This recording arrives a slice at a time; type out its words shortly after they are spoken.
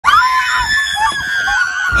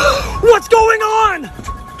What's going on?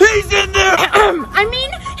 He's in there! I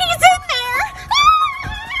mean, he's in there!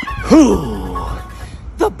 Who?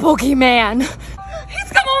 The boogeyman.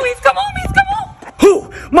 He's come home, he's come home, he's come home!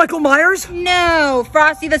 Who? Michael Myers? No,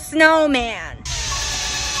 Frosty the Snowman.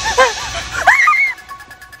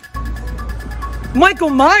 Michael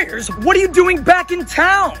Myers? What are you doing back in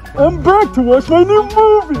town? I'm back to watch my new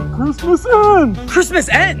movie, Christmas Ends. Christmas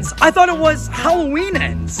Ends? I thought it was Halloween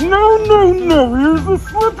Ends. No, here's the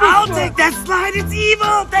slip. I'll take that slide, it's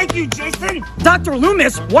evil! Thank you, Jason! Dr.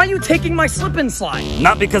 Loomis, why are you taking my slip and slide?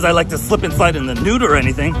 Not because I like to slip and slide in the nude or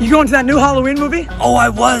anything. You going to that new Halloween movie? Oh, I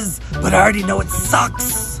was, but I already know it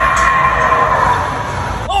sucks.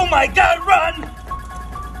 Oh my God, run!